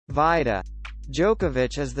Vajda.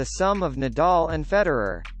 Djokovic is the sum of Nadal and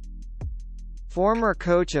Federer. Former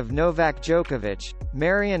coach of Novak Djokovic,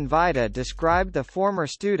 Marian Vajda described the former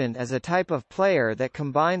student as a type of player that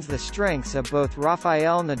combines the strengths of both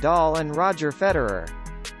Rafael Nadal and Roger Federer.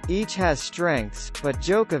 Each has strengths, but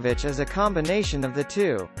Djokovic is a combination of the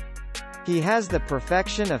two. He has the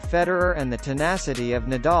perfection of Federer and the tenacity of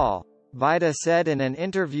Nadal, Vajda said in an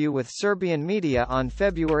interview with Serbian media on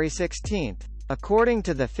February 16. According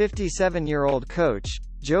to the 57-year-old coach,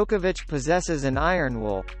 Djokovic possesses an iron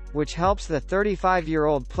will, which helps the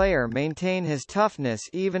 35-year-old player maintain his toughness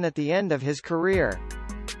even at the end of his career.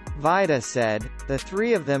 Vajda said, "The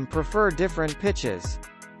three of them prefer different pitches.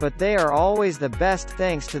 But they are always the best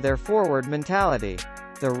thanks to their forward mentality.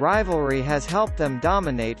 The rivalry has helped them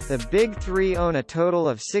dominate. The big three own a total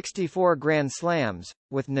of 64 Grand Slams,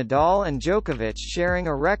 with Nadal and Djokovic sharing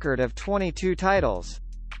a record of 22 titles.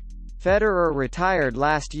 Federer retired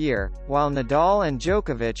last year, while Nadal and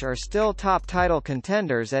Djokovic are still top title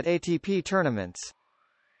contenders at ATP tournaments.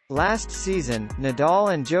 Last season,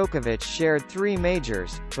 Nadal and Djokovic shared 3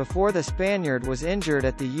 majors, before the Spaniard was injured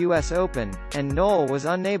at the US Open, and Knoll was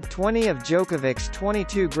unable. 20 of Djokovic's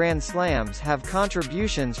 22 Grand Slams have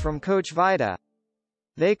contributions from coach Vajda.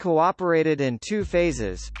 They cooperated in 2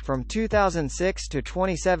 phases, from 2006 to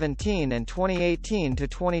 2017 and 2018 to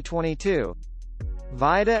 2022.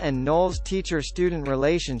 Vajda and Knoll's teacher-student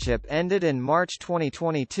relationship ended in March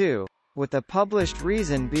 2022, with the published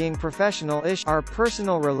reason being professional issues. "Our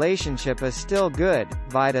personal relationship is still good,"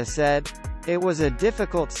 Vajda said. "It was a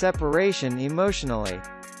difficult separation emotionally.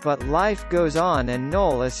 But life goes on and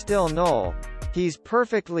Knoll is still Knoll. He's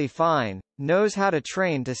perfectly fine, knows how to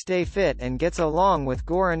train to stay fit and gets along with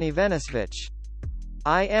Goran Ivanisevic.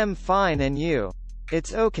 I am fine and you.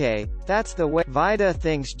 It's okay, that's the way." Vajda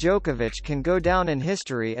thinks Djokovic can go down in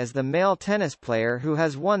history as the male tennis player who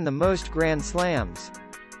has won the most Grand Slams.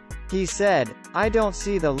 He said, "I don't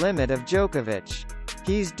see the limit of Djokovic.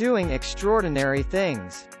 He's doing extraordinary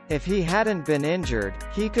things. If he hadn't been injured,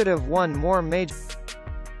 he could have won more majors."